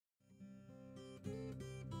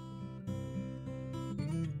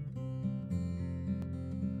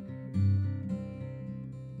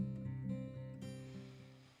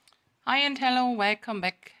Hi and hello, welcome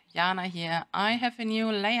back. Jana here. I have a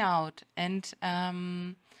new layout and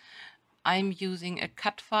I'm using a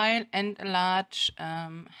cut file and a large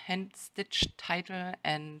hand stitched title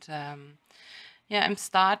and yeah, I'm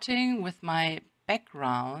starting with my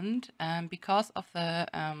background because of the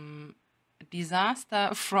disaster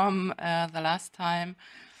from the last time.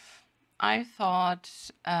 I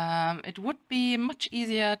thought it would be much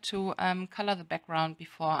easier to color the background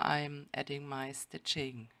before I'm adding my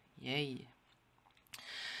stitching. Yay!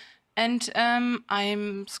 And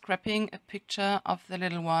I'm scrapping a picture of the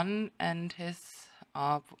little one and his,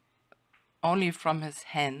 only from his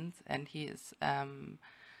hands, and he is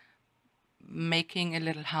making a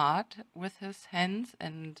little heart with his hands.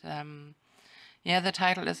 And yeah, the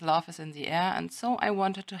title is Love is in the Air, and so I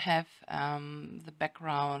wanted to have the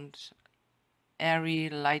background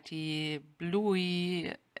airy, lighty,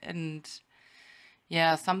 bluey, and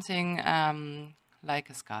yeah, something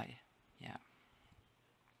like a sky. Yeah.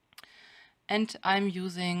 And I'm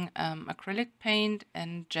using acrylic paint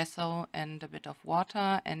and gesso and a bit of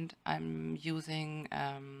water, and I'm using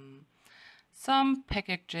some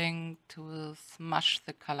packaging to smush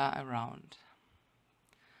the color around.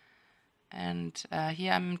 And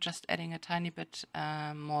here I'm just adding a tiny bit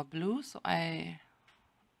more blue, so I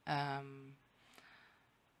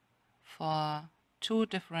for 2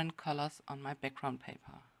 different colors on my background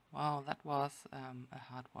paper. Wow, that was a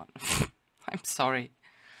hard one. I'm sorry.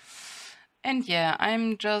 And yeah,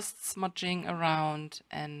 I'm just smudging around,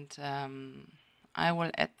 and I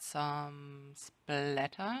will add some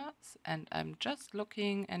splatters, and I'm just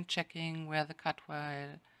looking and checking where the cut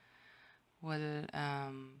file will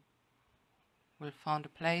find a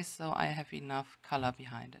place so I have enough color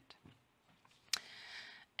behind it.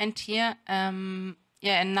 And here,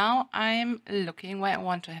 yeah, and now I'm looking where I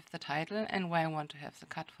want to have the title and where I want to have the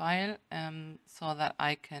cut file so that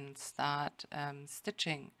I can start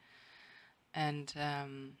stitching. And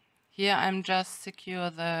here I'm just secure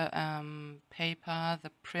the paper, the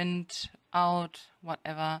print out,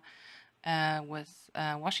 whatever, with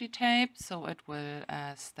washi tape so it will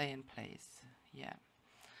stay in place. Yeah.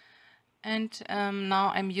 And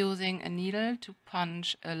now I'm using a needle to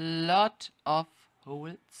punch a lot of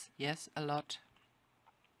holes. Yes, a lot.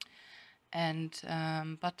 And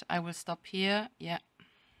but I will stop here. Yeah.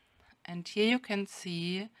 And here you can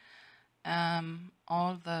see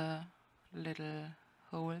all the little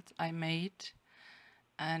holes I made.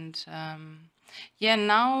 And yeah,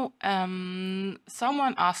 now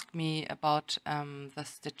someone asked me about the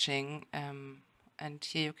stitching, and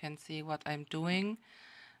here you can see what I'm doing.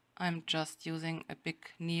 I'm just using a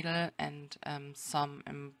big needle and some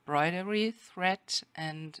embroidery thread,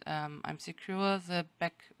 and I'm secure the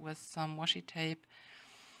back with some washi tape.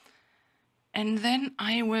 And then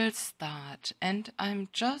I will start, and I'm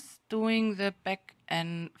just doing the back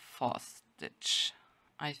and forth stitch.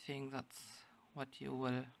 I think that's what you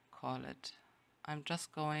will call it. I'm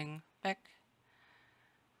just going back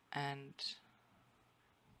and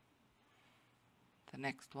the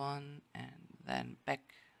next one and then back.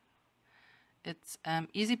 It's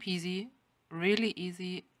easy peasy, really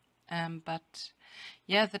easy, but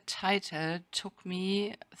yeah, the title took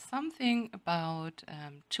me something about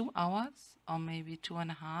 2 hours or maybe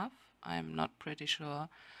 2.5. I'm not pretty sure,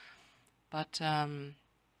 but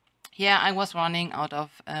yeah, I was running out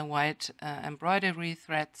of white embroidery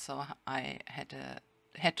thread, so I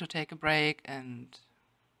had to take a break and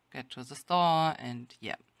get to the store, and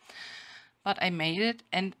yeah. But I made it,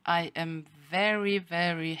 and I am very,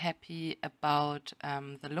 very happy about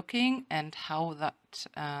the looking and how that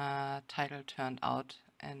title turned out.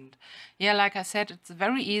 And yeah, like I said, it's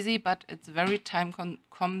very easy, but it's very time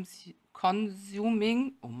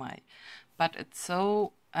consuming. Oh my! But it's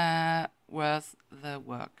so worth the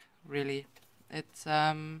work, really. It's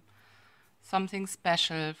something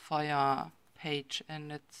special for your page,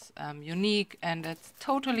 and it's unique, and it's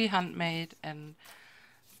totally handmade. And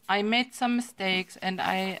I made some mistakes, and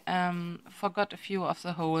I forgot a few of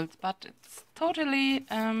the holes, but it's totally,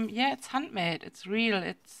 yeah, it's handmade, it's real,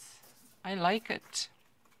 I like it.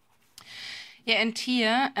 Yeah, and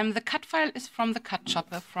here, the cut file is from the cut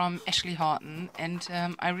chopper from Ashley Horton, and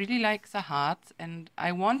I really like the hearts, and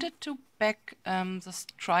I wanted to back the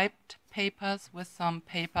striped papers with some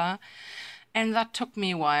paper, and that took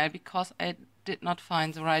me a while because I did not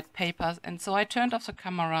find the right papers, and so I turned off the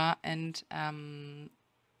camera and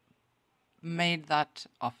made that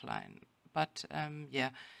offline. But yeah,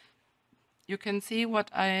 you can see what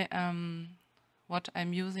I'm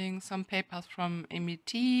using. Some papers from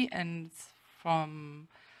A.Maiwald and from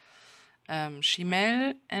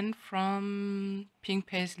Chimel and from Pink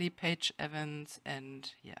Paisley, Paige Evans,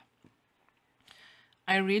 and yeah.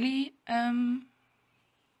 I really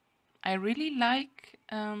like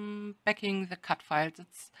backing the cut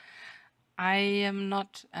files. I am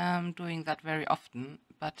not doing that very often,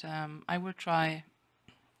 but I will try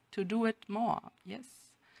to do it more. Yes.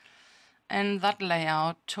 And that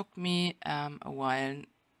layout took me a while.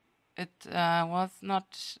 It was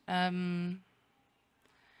not,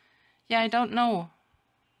 yeah, I don't know.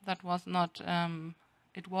 That was not,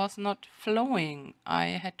 it was not flowing. I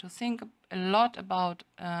had to think a lot about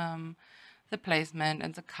the placement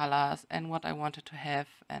and the colors and what I wanted to have.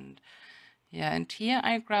 And yeah, and here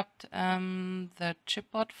I grabbed the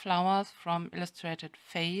chipboard flowers from Illustrated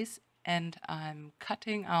Face, and I'm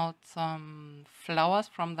cutting out some flowers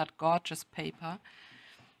from that gorgeous paper.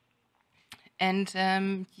 And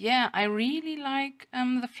yeah, I really like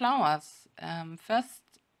the flowers. First,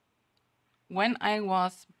 when I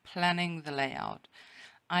was planning the layout,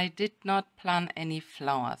 I did not plan any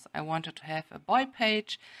flowers. I wanted to have a boy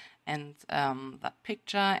page and that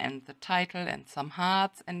picture and the title and some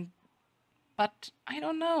hearts, but I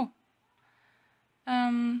don't know.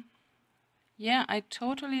 Yeah, I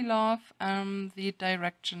totally love the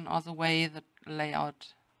direction or the way the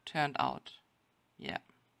layout turned out. Yeah.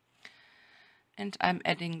 And I'm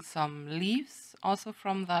adding some leaves also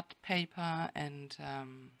from that paper, and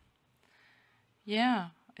yeah,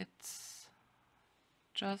 it's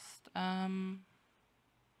just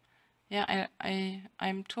yeah,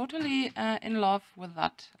 I'm totally in love with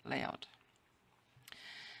that layout.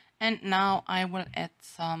 And now I will add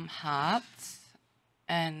some hearts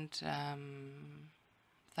and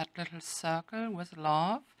that little circle with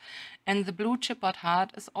love. And the blue chipboard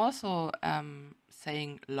heart is also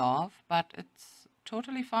saying love, but it's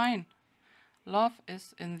totally fine. Love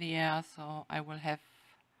is in the air, so I will have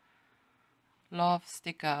love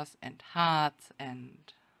stickers and hearts,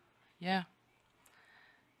 and yeah.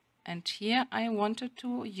 And here I wanted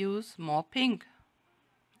to use more pink.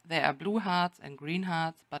 There are blue hearts and green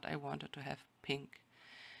hearts, but I wanted to have pink.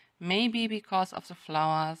 Maybe because of the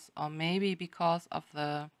flowers, or maybe because of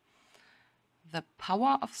the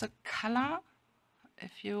power of the color,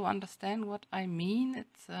 if you understand what I mean.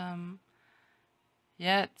 It's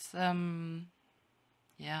yeah, it's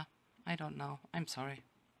yeah, I don't know. I'm sorry,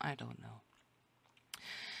 I don't know.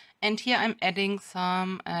 And here I'm adding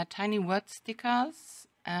some tiny word stickers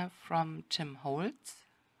from Tim Holtz,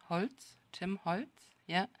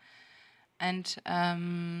 yeah. And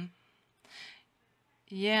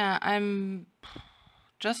yeah, I'm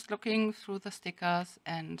just looking through the stickers,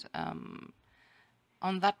 and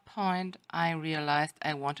on that point I realized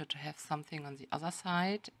I wanted to have something on the other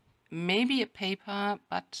side, maybe a paper,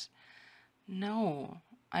 but no,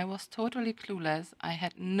 I was totally clueless. I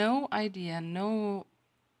had no idea, no.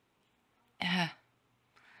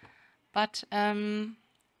 But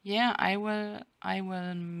yeah, I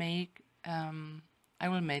will make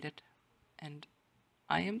it, and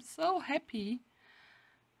I am so happy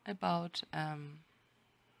about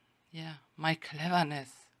yeah, my cleverness.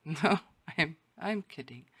 No, I'm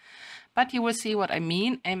kidding, but you will see what I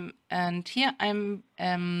mean. And here I'm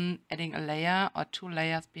adding a layer or two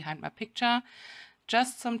layers behind my picture,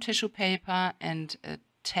 just some tissue paper and a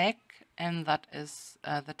tag, and that is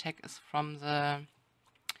the tag is from the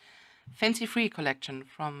Fancy Free collection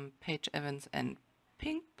from Paige Evans and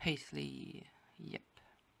Pink Paisley. Yep.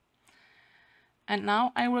 And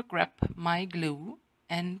now I will grab my glue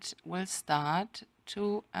and will start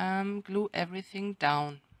to glue everything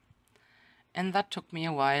down. And that took me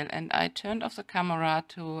a while, and I turned off the camera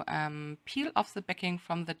to peel off the backing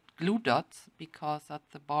from the glue dots, because that's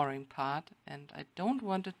the boring part, and I don't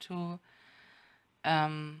want it to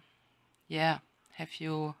yeah, have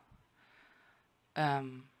you yeah,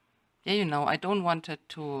 you know, I don't want it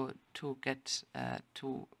to get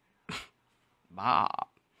too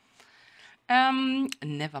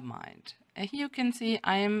never mind. Here you can see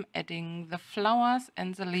I'm adding the flowers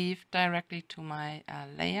and the leaf directly to my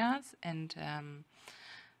layers, and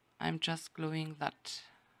I'm just gluing that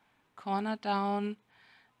corner down,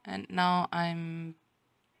 and now I'm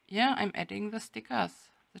adding the stickers,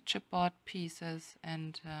 the chipboard pieces,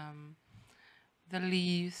 and the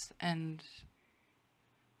leaves, and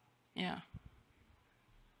yeah,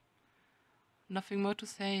 nothing more to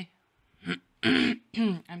say.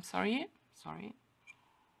 I'm sorry.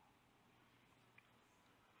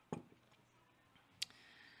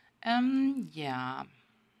 Yeah,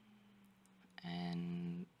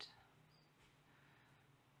 and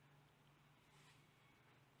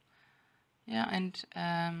yeah, and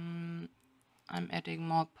I'm adding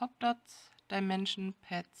more pop dots, dimension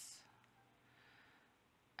pads,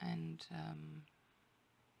 and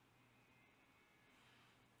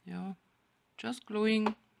yeah, just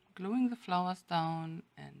gluing the flowers down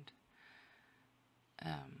and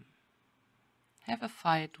have a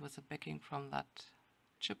fight with the backing from that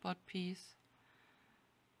chipboard piece.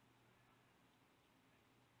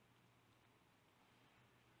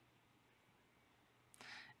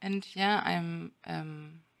 And yeah, I'm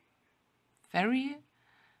very,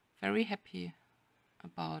 very happy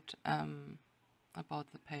about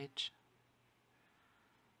the page.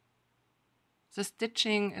 The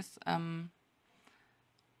stitching is,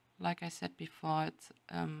 like I said before, it's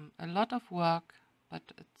a lot of work, but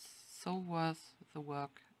it's so worth the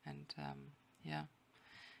work. And yeah,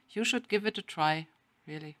 you should give it a try,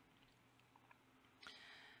 really.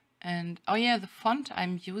 And oh yeah, the font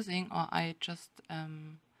I'm using, or I just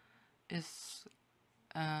is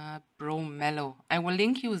Bro Mellow. I will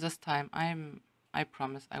link you this time. I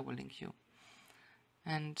promise I will link you.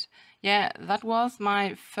 And yeah, that was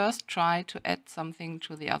my first try to add something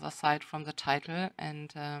to the other side from the title.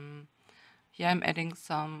 And yeah, I'm adding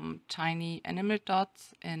some tiny animal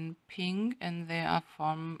dots in pink, and they are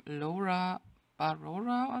from Laura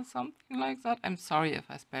Barora or something like that. I'm sorry if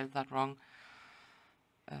I spelled that wrong.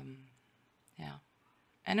 Yeah,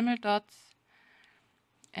 animal dots.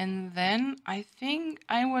 And then I think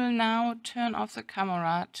I will now turn off the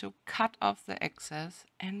camera to cut off the excess,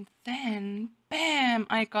 and then bam,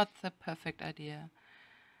 I got the perfect idea.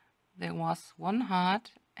 There was one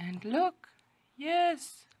heart, and look,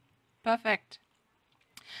 yes, perfect.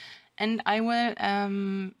 And I will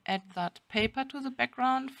add that paper to the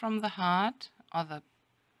background from the heart, or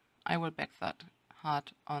I will back that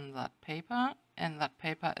heart on that paper, and that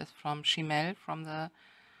paper is from Chimel, from the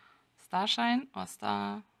Starshine or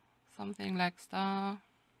Star, something like Star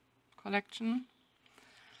collection.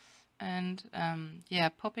 And yeah,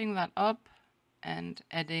 popping that up and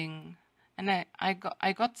adding, and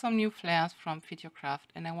I got some new flares from Videocraft,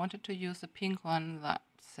 and I wanted to use the pink one that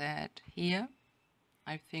said here.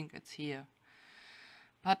 I think it's here,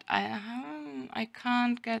 but I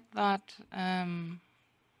can't get that.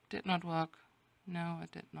 Did not work. No,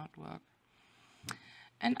 it did not work.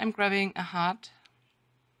 And I'm grabbing a heart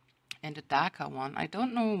and a darker one. I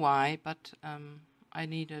don't know why, but I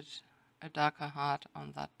needed a darker heart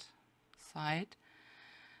on that side.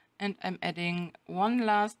 And I'm adding one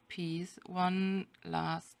last piece, one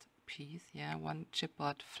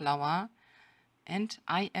chipboard flower, and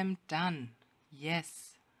I am done.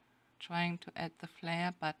 Yes, trying to add the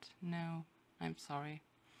flare, but no, I'm sorry.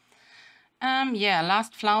 Yeah,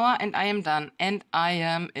 last flower, and I am done, and I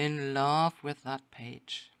am in love with that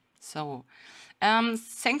page. So,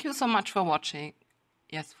 thank you so much for watching.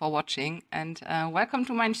 Yes, for watching, and welcome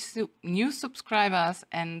to my new subscribers,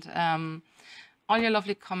 and all your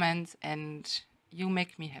lovely comments, and you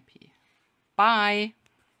make me happy. Bye!